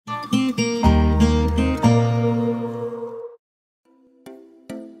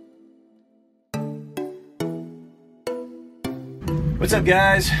What's up,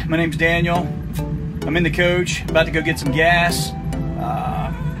 guys? My name's Daniel. I'm in the coach, about to go get some gas.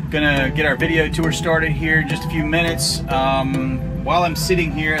 Gonna get our video tour started here in just a few minutes. While I'm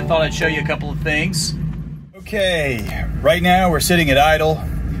sitting here, I thought I'd show you a couple of things. Okay, right now we're sitting at idle.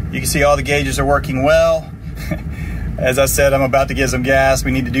 You can see all the gauges are working well. As I said, I'm about to get some gas. We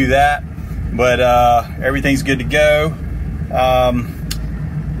need to do that, but everything's good to go.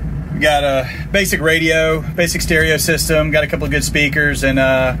 We got a basic radio, basic stereo system, got a couple of good speakers, and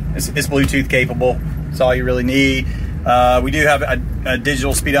it's Bluetooth capable. That's all you really need. We do have a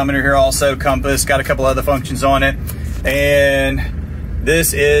digital speedometer here also, compass, got a couple other functions on it. And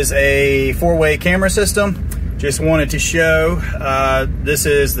this is a 4-way camera system. Just wanted to show, this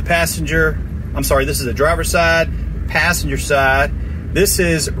is the passenger, I'm sorry, this is the driver's side, passenger side. This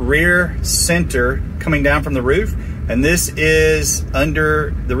is rear center coming down from the roof, and this is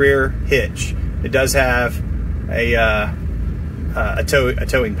under the rear hitch. It does have a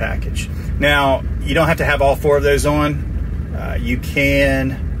towing package. Now, you don't have to have all 4 of those on. You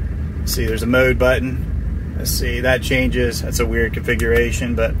can, see there's a mode button. Let's see, that changes. That's a weird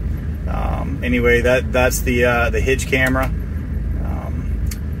configuration, but anyway, that's the hitch camera.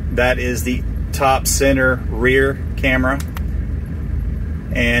 That is the top center rear camera.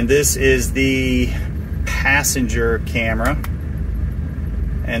 And this is the passenger camera.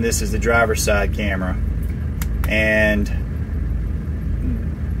 And this is the driver's side camera. And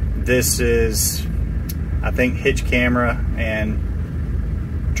this is, I think, hitch camera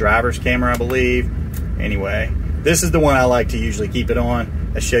and driver's camera, I believe. Anyway, this is the one I like to usually keep it on.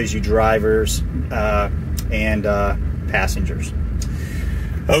 That shows you drivers and passengers.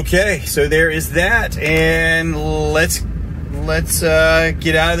 Okay, so there is that, and let's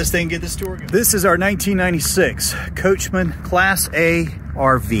get out of this thing and get this tour going. This is our 1996 Coachman Class A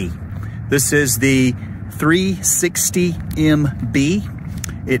RV. This is the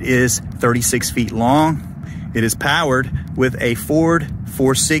 360MB. It is 36 feet long. It is powered with a Ford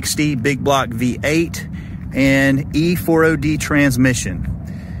 460 big block V8 and E4OD transmission.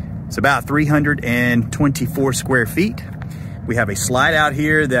 It's about 324 square feet. We have a slide out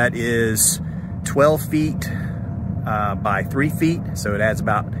here that is 12 feet by 3 feet. So it adds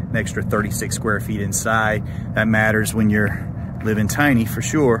about an extra 36 square feet inside. That matters when you're living tiny for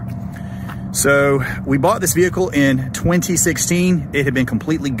sure. So we bought this vehicle in 2016. It had been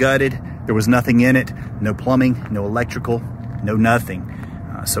completely gutted. There was nothing in it, no plumbing, no electrical, no nothing.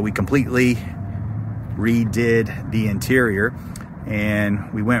 So we completely redid the interior,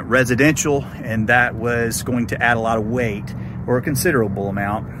 and we went residential, and that was going to add a lot of weight, or a considerable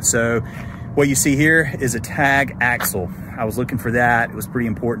amount. So what you see here is a tag axle. I was looking for that. It was pretty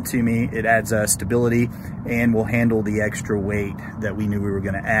important to me. It adds stability and will handle the extra weight that we knew we were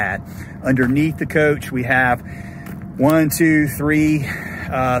going to add. Underneath the coach, we have 1, 2, 3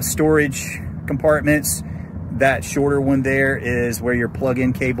 storage compartments. That shorter one there is where your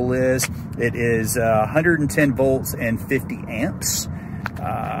plug-in cable is. It is 110 volts and 50 amps.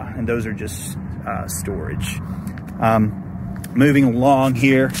 And those are just storage. Moving along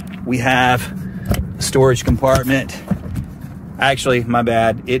here, we have a storage compartment. Actually, my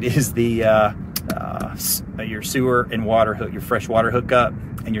bad. It is the your sewer and water hook, your fresh water hookup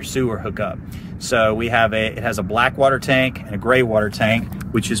and your sewer hookup. So we have it has a black water tank and a gray water tank,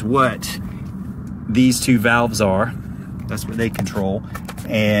 which is what these 2 valves are. That's what they control.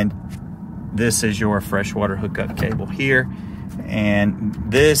 And this is your fresh water hookup cable here. And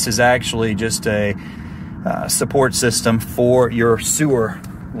this is actually just a support system for your sewer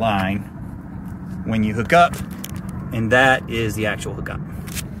line when you hook up, and that is the actual hookup.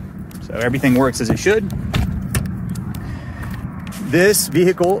 So everything works as it should. This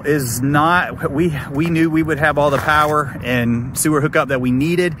vehicle is not, we knew we would have all the power and sewer hookup that we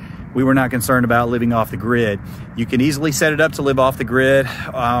needed. We were not concerned about living off the grid. You can easily set it up to live off the grid.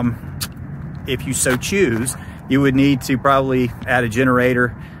 If you so choose, you would need to probably add a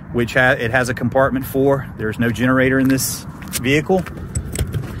generator, which it has a compartment for. There's no generator in this vehicle.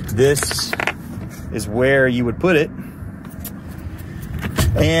 This is where you would put it.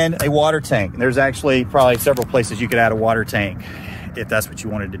 And a water tank. There's actually probably several places you could add a water tank if that's what you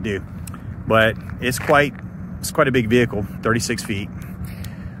wanted to do. But it's quite a big vehicle, 36 feet.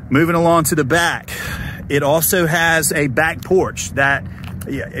 Moving along to the back, it also has a back porch that,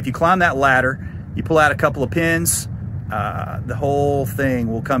 if you climb that ladder, you pull out a couple of pins, the whole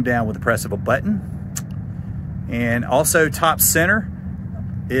thing will come down with the press of a button. And also top center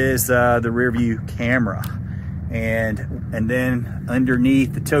is the rear view camera. And then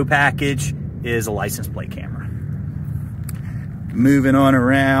underneath the tow package is a license plate camera. Moving on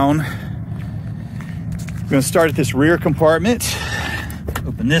around, we're going to start at this rear compartment.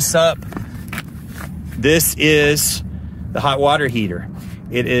 open this up. This is the hot water heater.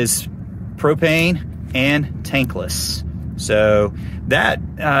 It is propane and tankless. So that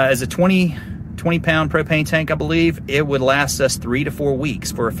is a 20-pound propane tank, I believe. It would last us 3 to 4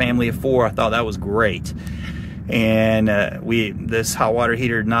 weeks for a family of 4. I thought that was great. And this hot water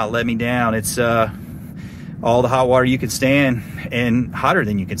heater did not let me down. It's all the hot water you could stand and hotter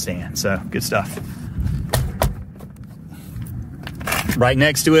than you could stand. So good stuff. Right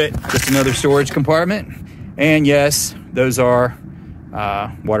next to it, just another storage compartment. And yes, those are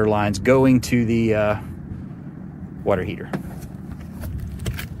water lines going to the water heater.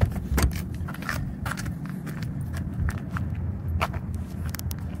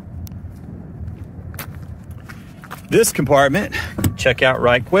 This compartment, check out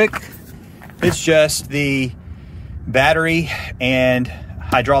right quick. It's just the battery and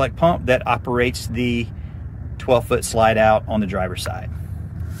hydraulic pump that operates the 12-foot slide out on the driver's side.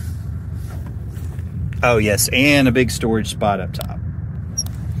 Oh yes, and a big storage spot up top.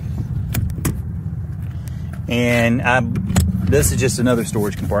 And this is just another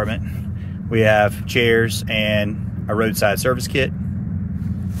storage compartment. We have chairs and a roadside service kit.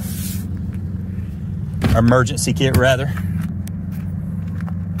 Emergency kit, rather.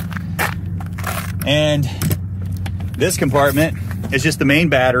 And this compartment is just the main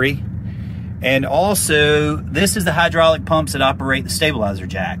battery. And also, this is the hydraulic pumps that operate the stabilizer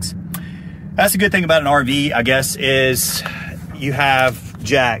jacks. That's the good thing about an RV, I guess, is you have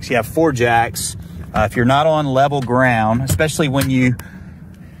jacks. You have 4 jacks. If you're not on level ground, especially when you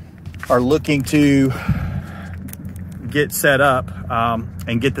are looking to get set up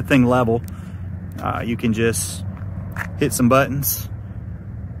and get the thing level, you can just hit some buttons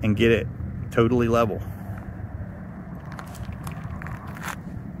and get it totally level.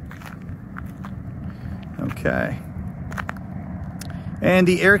 Okay. And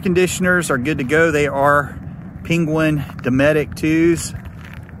the air conditioners are good to go. They are Penguin Dometic 2s.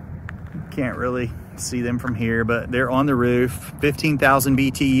 Can't really see them from here, but they're on the roof. 15,000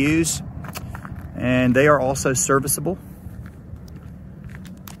 BTUs. And they are also serviceable.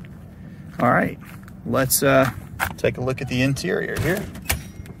 All right, let's take a look at the interior here.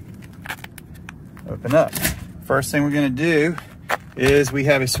 Open up. First thing we're gonna do is we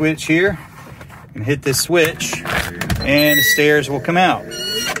have a switch here. And hit this switch and the stairs will come out.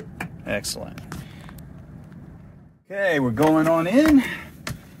 Excellent. Okay, we're going on in.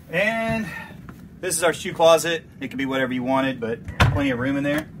 And this is our shoe closet. It could be whatever you wanted, but plenty of room in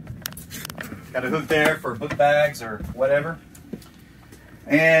there. Got a hook there for book bags or whatever.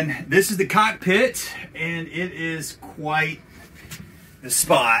 And this is the cockpit, and it is quite the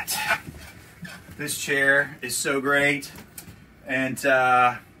spot. This chair is so great. And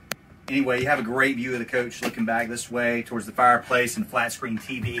anyway, you have a great view of the coach looking back this way towards the fireplace and flat screen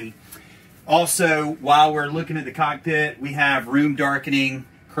TV. Also, while we're looking at the cockpit, we have room darkening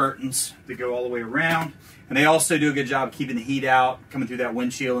curtains that go all the way around. And they also do a good job of keeping the heat out, coming through that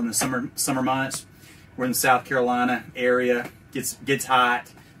windshield in the summer months. We're in the South Carolina area. Gets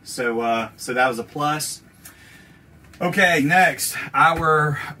hot. So so that was a plus. Okay, next,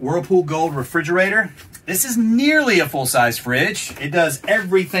 our Whirlpool Gold refrigerator. This is nearly a full-size fridge. It does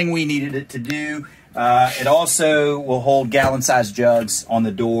everything we needed it to do. It also will hold gallon-sized jugs on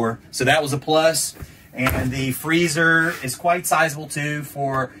the door, so that was a plus. And the freezer is quite sizable too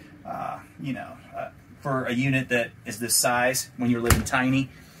for, for a unit that is this size when you're living tiny.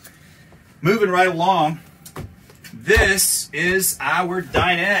 Moving right along, this is our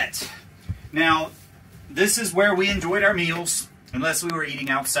dinette. Now, this is where we enjoyed our meals, unless we were eating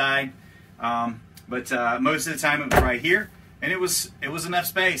outside. But most of the time it was right here, and it was enough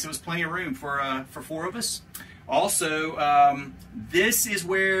space. It was plenty of room for 4 of us. Also, this is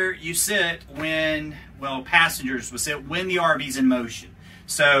where you sit when, well, passengers will sit when the RV's in motion.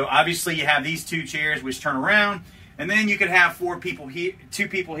 So obviously you have these 2 chairs which turn around, and then you could have 4 people here, 2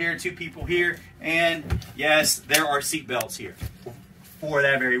 people here, 2 people here, and yes, there are seat belts here for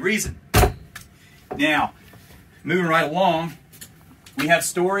that very reason. Now, moving right along, we have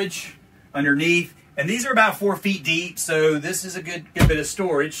storage underneath. And these are about 4 feet deep, so this is a good bit of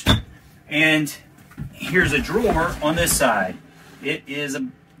storage. And here's a drawer on this side. It is a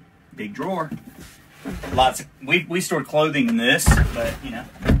big drawer. We stored clothing in this, but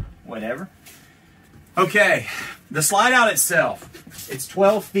whatever. Okay, the slide out itself, it's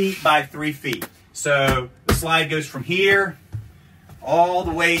 12 feet by 3 feet. So the slide goes from here all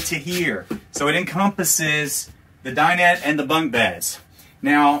the way to here. So it encompasses the dinette and the bunk beds.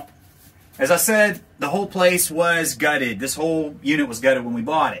 Now, as I said, the whole place was gutted. This whole unit was gutted when we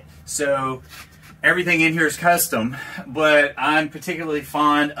bought it. So everything in here is custom, but I'm particularly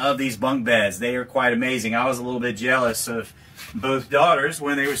fond of these bunk beds. They are quite amazing. I was a little bit jealous of both daughters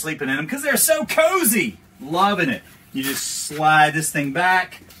when they were sleeping in them because they're so cozy. Loving it. You just slide this thing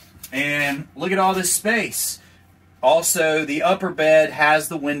back and look at all this space. Also, the upper bed has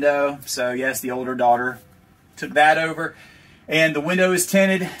the window. So yes, the older daughter took that over. And the window is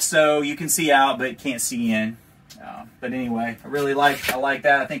tinted, so you can see out, but can't see in. But anyway, I like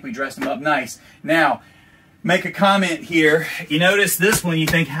that. I think we dressed them up nice. Now, make a comment here. You notice this one, you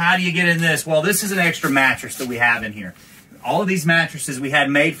think, how do you get in this? Well, this is an extra mattress that we have in here. All of these mattresses we had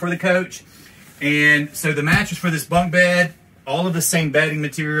made for the coach. And so the mattress for this bunk bed, all of the same bedding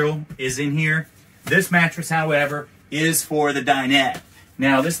material is in here. This mattress, however, is for the dinette.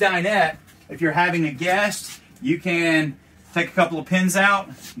 Now, this dinette, if you're having a guest, you can take a couple of pins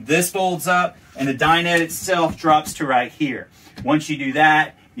out. This folds up, and the dinette itself drops to right here. Once you do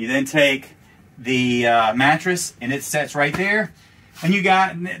that, you then take the mattress, and it sets right there. And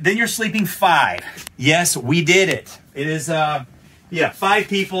then you're sleeping 5. Yes, we did it. It is, 5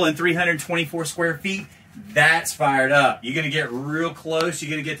 people and 324 square feet. That's fired up. You're going to get real close.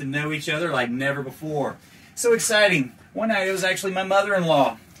 You're going to get to know each other like never before. So exciting. One night it was actually my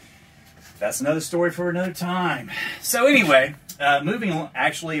mother-in-law. That's another story for another time. So anyway, moving along,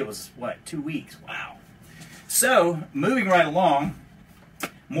 actually it was, 2 weeks? Wow. So, moving right along,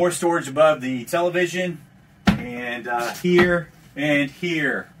 more storage above the television, and here and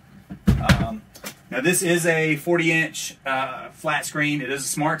here. Now this is a 40-inch flat screen. It is a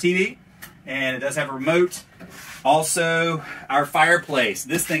smart TV, and it does have a remote. Also, our fireplace.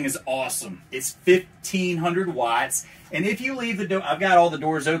 This thing is awesome. It's 1,500 watts. And if you leave the door, I've got all the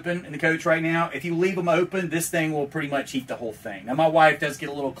doors open in the coach right now. If you leave them open, this thing will pretty much heat the whole thing. Now, my wife does get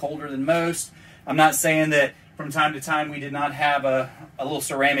a little colder than most. I'm not saying that from time to time we did not have a little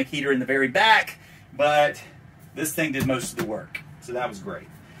ceramic heater in the very back, but this thing did most of the work. So that was great.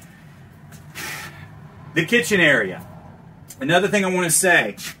 The kitchen area. Another thing I want to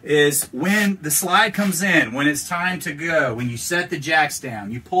say is when the slide comes in, when it's time to go, when you set the jacks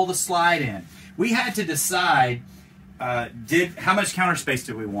down, you pull the slide in. We had to decide how much counter space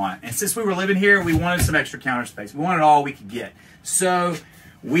do we want? And since we were living here, we wanted some extra counter space. We wanted all we could get. So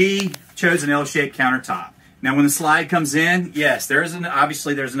we chose an L-shaped countertop. Now when the slide comes in, yes,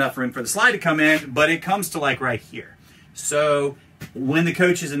 obviously there's enough room for the slide to come in, but it comes to like right here. So when the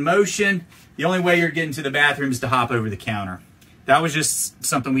coach is in motion, the only way you're getting to the bathroom is to hop over the counter. That was just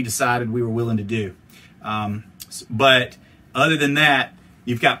something we decided we were willing to do. But other than that,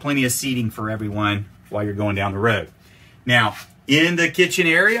 you've got plenty of seating for everyone while you're going down the road. Now, in the kitchen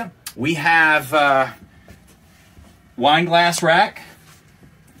area, we have wine glass rack.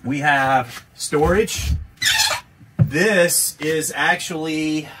 We have storage. This is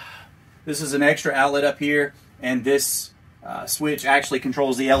an extra outlet up here, and this switch actually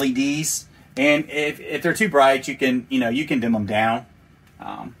controls the LEDs. And if they're too bright, you can dim them down.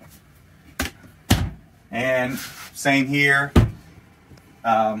 And same here.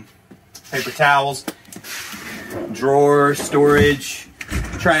 Paper towels. Drawer, storage,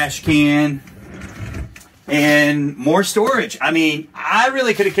 trash can, and more storage. I mean, I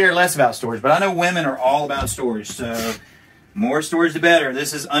really could have cared less about storage, but I know women are all about storage, so more storage the better.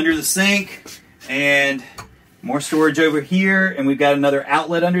 This is under the sink, and more storage over here, and we've got another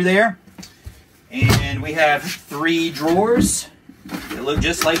outlet under there. And we have 3 drawers that look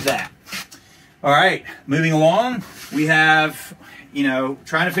just like that. All right, moving along, we have,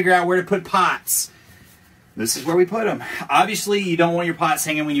 trying to figure out where to put pots. This is where we put them. Obviously, you don't want your pots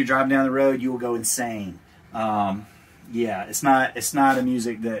hanging when you're driving down the road. You will go insane. Yeah, it's not a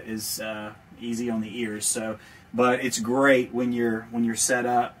music that is easy on the ears. So, but it's great when you're set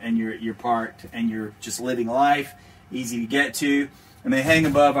up and you're parked and you're just living life. Easy to get to, and they hang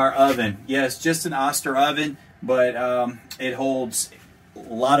above our oven. Yes, just an Oster oven, but it holds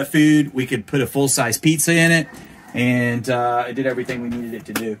a lot of food. We could put a full-size pizza in it, and it did everything we needed it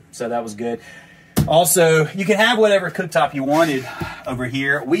to do. So that was good. Also, you can have whatever cooktop you wanted over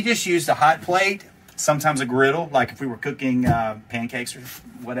here. We just used a hot plate, sometimes a griddle, like if we were cooking pancakes or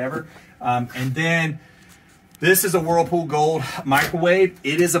whatever. And then this is a Whirlpool Gold microwave.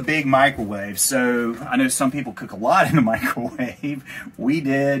 It is a big microwave, so I know some people cook a lot in a microwave. We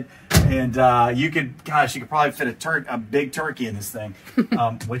did, and you could probably fit a big turkey in this thing,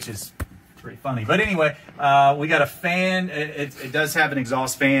 which is pretty funny. But anyway, we got a fan. It does have an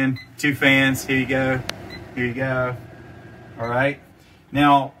exhaust fan, 2 fans. Here you go. Here you go. All right.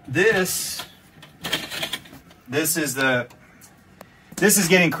 Now this is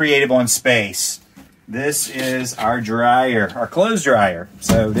getting creative on space. This is our dryer, our clothes dryer.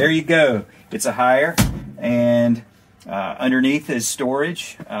 So there you go. It's a higher, and underneath is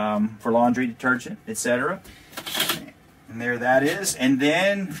storage for laundry, detergent, etc. And there that is. And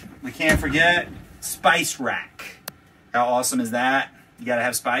then we can't forget spice rack. How awesome is that? You got to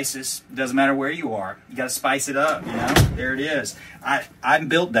have spices. It doesn't matter where you are. You got to spice it up, you know? There it is. I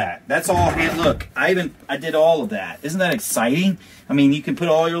built that. That's all hand. Look, I did all of that. Isn't that exciting? I mean, you can put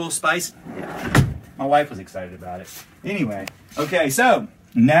all your little spice. Yeah. My wife was excited about it. Anyway, okay, so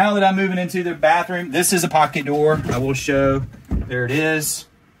now that I'm moving into the bathroom, this is a pocket door. I will show. There it is.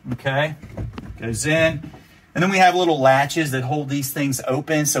 Okay. Goes in. And then we have little latches that hold these things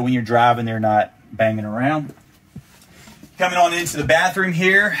open, so when you're driving, they're not banging around. Coming on into the bathroom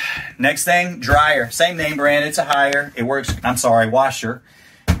here. Next thing, dryer. Same name brand. It's a higher. It works. I'm sorry, washer.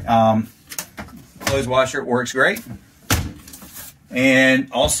 Clothes washer. It works great. And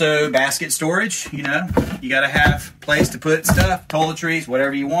also basket storage. You know, you got to have a place to put stuff, toiletries,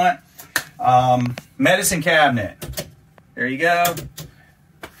 whatever you want. Medicine cabinet. There you go.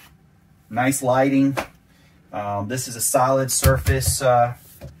 Nice lighting. This is a solid surface. What's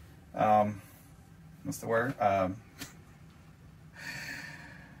the word?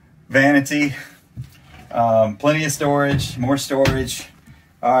 Vanity. Plenty of storage, more storage.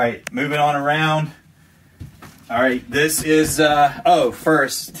 All right, moving on around. All right, this is,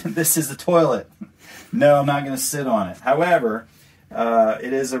 first, this is the toilet. No, I'm not going to sit on it. However,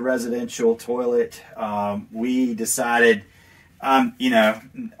 it is a residential toilet. We decided,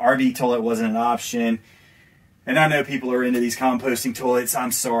 RV toilet wasn't an option. And I know people are into these composting toilets.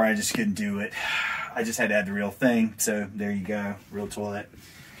 I'm sorry, I just couldn't do it. I just had to add the real thing. So there you go, real toilet.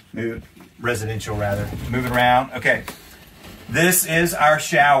 Residential rather. Moving around. Okay. This is our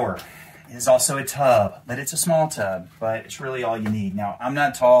shower. It is also a tub, but it's a small tub, but it's really all you need. Now, I'm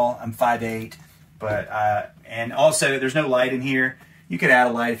not tall. I'm 5'8", but and also there's no light in here. You could add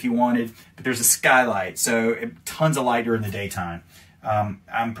a light if you wanted, but there's a skylight, so tons of light during the daytime.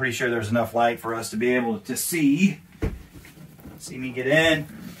 I'm pretty sure there's enough light for us to be able to see me get in.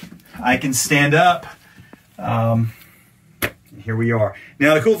 I can stand up. Here we are.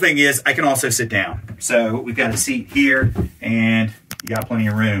 Now the cool thing is I can also sit down. So we've got a seat here and you got plenty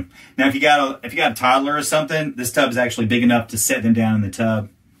of room. Now if you got a toddler or something, this tub is actually big enough to set them down in the tub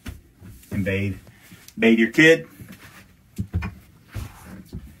and bathe your kid.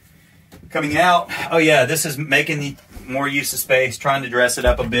 Coming out, oh yeah, this is making more use of space, trying to dress it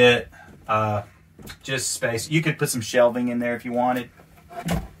up a bit. Just space. You could put some shelving in there if you wanted.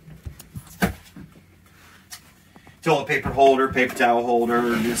 Toilet paper holder, paper towel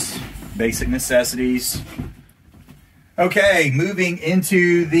holder, just basic necessities. Okay, moving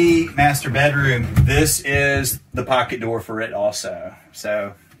into the master bedroom. This is the pocket door for it also.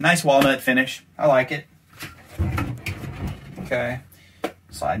 So, nice walnut finish. I like it. Okay,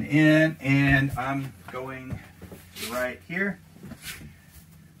 sliding in, and I'm going right here.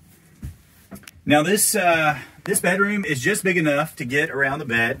 Now this bedroom is just big enough to get around the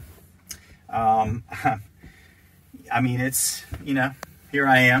bed. I mean, it's, here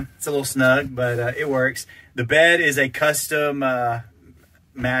I am. It's a little snug, but it works. The bed is a custom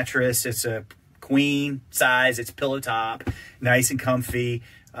mattress. It's a queen size. It's pillow top, nice and comfy.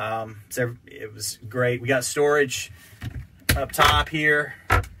 It was great. We got storage up top here.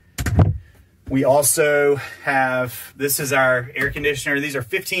 We also have, this is our air conditioner. These are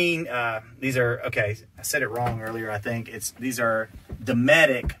 15, okay, I said it wrong earlier, I think. These are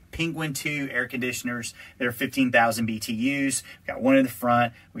Dometic Penguin 2 air conditioners. They're 15,000 BTUs. We got one in the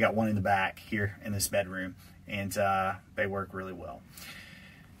front, we got one in the back here in this bedroom, and they work really well.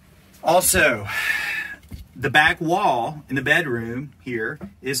 Also, the back wall in the bedroom here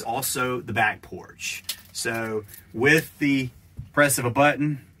is also the back porch. So with the press of a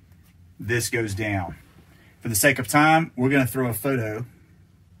button, this goes down. For the sake of time, we're going to throw a photo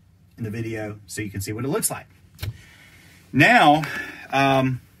in the video so you can see what it looks like. Now,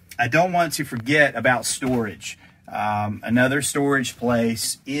 I don't want to forget about storage. Another storage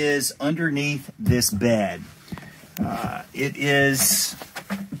place is underneath this bed. It is,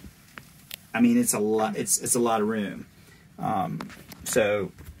 I mean, it's a lot. It's a lot of room.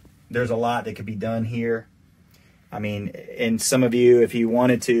 So there's a lot that could be done here. I mean, and some of you, if you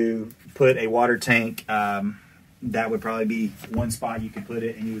wanted to put a water tank, that would probably be one spot you could put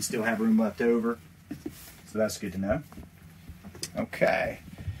it and you would still have room left over. So that's good to know. Okay.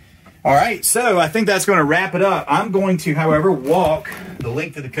 All right, so I think that's going to wrap it up. I'm going to, however, walk the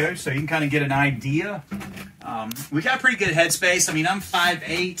length of the coach so you can kind of get an idea. We got pretty good headspace. I mean, I'm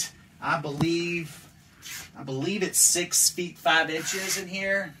 5'8". I believe it's 6 feet 5 inches in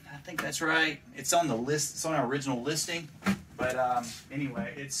here. I think that's right. It's on the list. It's on our original listing. But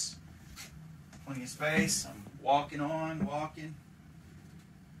anyway, it's Plenty of space. I'm walking.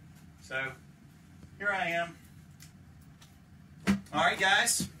 So here I am. All right,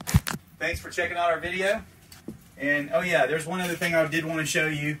 guys. Thanks for checking out our video. And oh yeah, there's one other thing I did want to show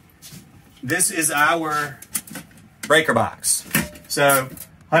you. This is our breaker box. So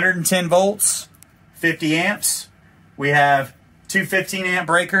 110 volts, 50 amps. We have two 15 amp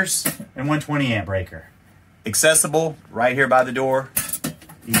breakers and one 20 amp breaker. Accessible right here by the door.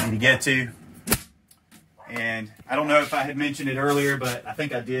 Easy to get to. And I don't know if I had mentioned it earlier, but I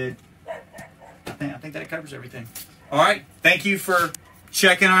think I did. I think that covers everything. All right. Thank you for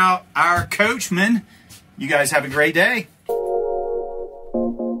checking out our Coachman. You guys have a great day.